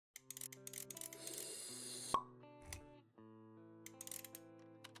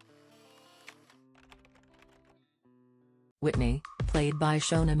Whitney, played by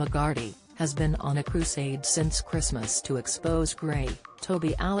Shona McGarty, has been on a crusade since Christmas to expose Gray,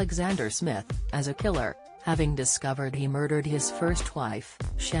 Toby Alexander Smith, as a killer, having discovered he murdered his first wife,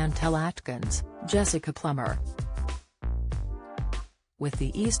 Chantel Atkins, Jessica Plummer. With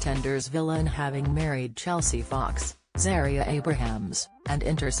the EastEnders villain having married Chelsea Fox, Zaria Abrahams, and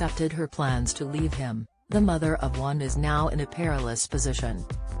intercepted her plans to leave him, the mother of one is now in a perilous position.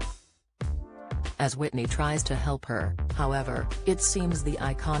 As Whitney tries to help her, however, it seems the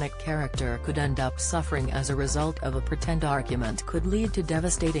iconic character could end up suffering as a result of a pretend argument could lead to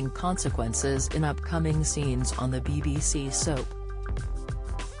devastating consequences in upcoming scenes on the BBC soap.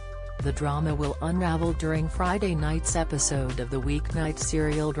 The drama will unravel during Friday night's episode of the weeknight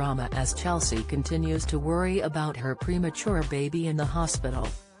serial drama as Chelsea continues to worry about her premature baby in the hospital.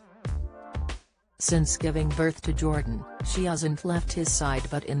 Since giving birth to Jordan, she hasn't left his side,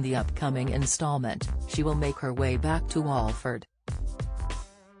 but in the upcoming installment, she will make her way back to Walford.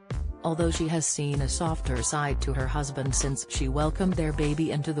 Although she has seen a softer side to her husband since she welcomed their baby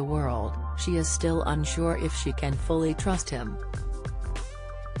into the world, she is still unsure if she can fully trust him.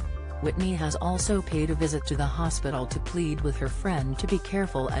 Whitney has also paid a visit to the hospital to plead with her friend to be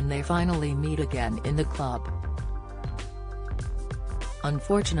careful, and they finally meet again in the club.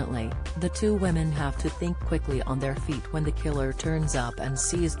 Unfortunately, the two women have to think quickly on their feet when the killer turns up and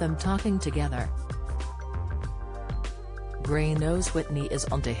sees them talking together. Gray knows Whitney is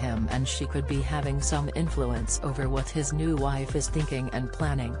onto him and she could be having some influence over what his new wife is thinking and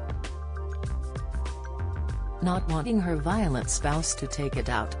planning. Not wanting her violent spouse to take it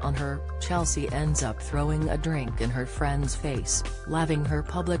out on her, Chelsea ends up throwing a drink in her friend's face, leaving her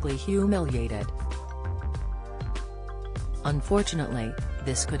publicly humiliated. Unfortunately,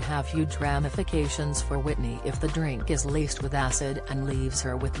 this could have huge ramifications for Whitney if the drink is laced with acid and leaves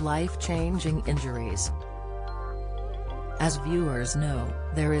her with life-changing injuries. As viewers know,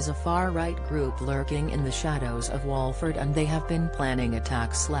 there is a far-right group lurking in the shadows of Walford, and they have been planning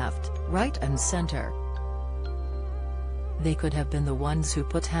attacks left, right and centre. They could have been the ones who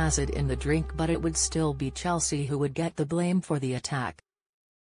put acid in the drink, but it would still be Chelsea who would get the blame for the attack,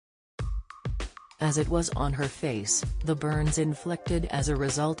 as it was on her face. The burns inflicted as a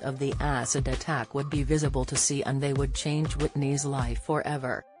result of the acid attack would be visible to see, and they would change Whitney's life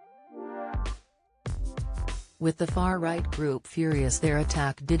forever. With the far-right group furious their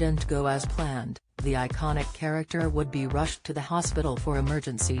attack didn't go as planned, the iconic character would be rushed to the hospital for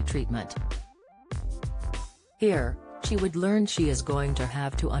emergency treatment. Here, she would learn she is going to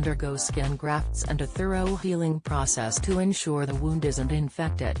have to undergo skin grafts and a thorough healing process to ensure the wound isn't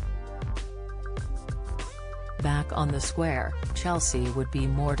infected. Back on the square, Chelsea would be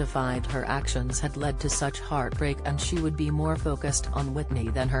mortified her actions had led to such heartbreak, and she would be more focused on Whitney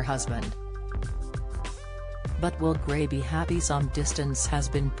than her husband. But will Gray be happy some distance has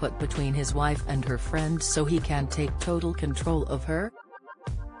been put between his wife and her friend so he can take total control of her?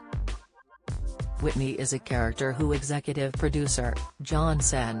 Whitney is a character who executive producer, John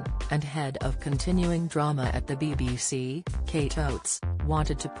Sen, and head of continuing drama at the BBC, Kate Oates,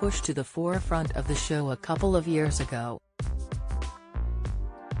 wanted to push to the forefront of the show a couple of years ago.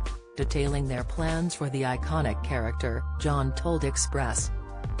 Detailing their plans for the iconic character, John told Express.co.uk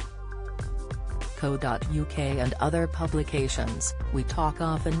and other publications, "We talk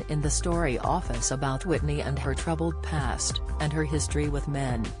often in the story office about Whitney and her troubled past, and her history with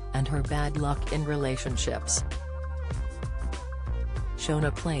men, and her bad luck in relationships.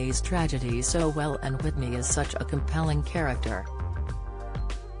 Shona plays tragedy so well, and Whitney is such a compelling character.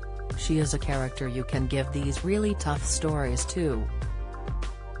 She is a character you can give these really tough stories to.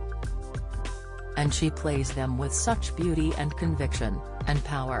 And she plays them with such beauty and conviction, and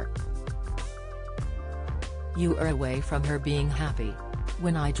power. You are away from her being happy.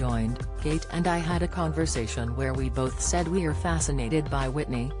 When I joined, Kate and I had a conversation where we both said we are fascinated by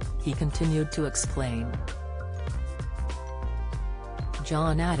Whitney," he continued to explain.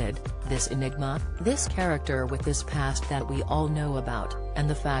 John added, "This enigma, this character with this past that we all know about, and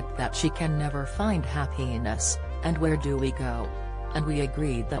the fact that she can never find happiness, and where do we go? And we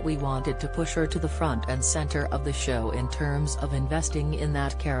agreed that we wanted to push her to the front and center of the show in terms of investing in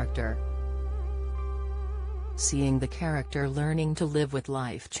that character." Seeing the character learning to live with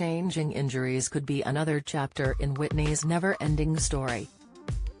life-changing injuries could be another chapter in Whitney's never-ending story.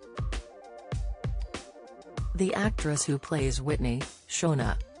 The actress who plays Whitney,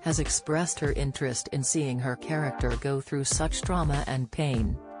 Shona, has expressed her interest in seeing her character go through such trauma and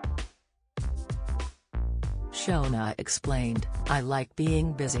pain. Shona explained, "I like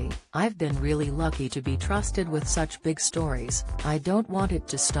being busy. I've been really lucky to be trusted with such big stories. I don't want it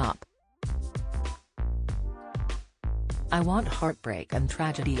to stop." I want heartbreak and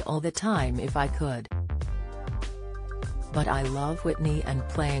tragedy all the time if I could. But I love Whitney and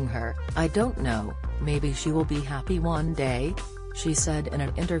playing her. I don't know, maybe she will be happy one day," she said in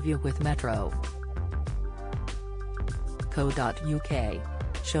an interview with Metro. Co.uk.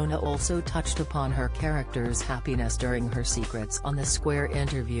 Shona also touched upon her character's happiness during her Secrets on the Square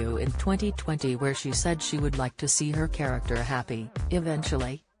interview in 2020, where she said she would like to see her character happy,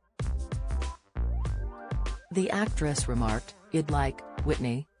 eventually. The actress remarked, "I'd like,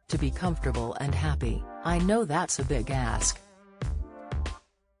 Whitney, to be comfortable and happy. I know that's a big ask.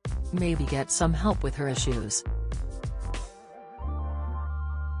 Maybe get some help with her issues.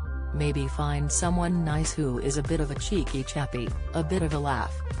 Maybe find someone nice who is a bit of a cheeky chappy, a bit of a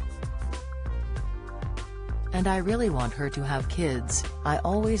laugh. And I really want her to have kids. I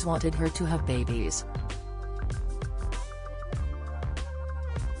always wanted her to have babies.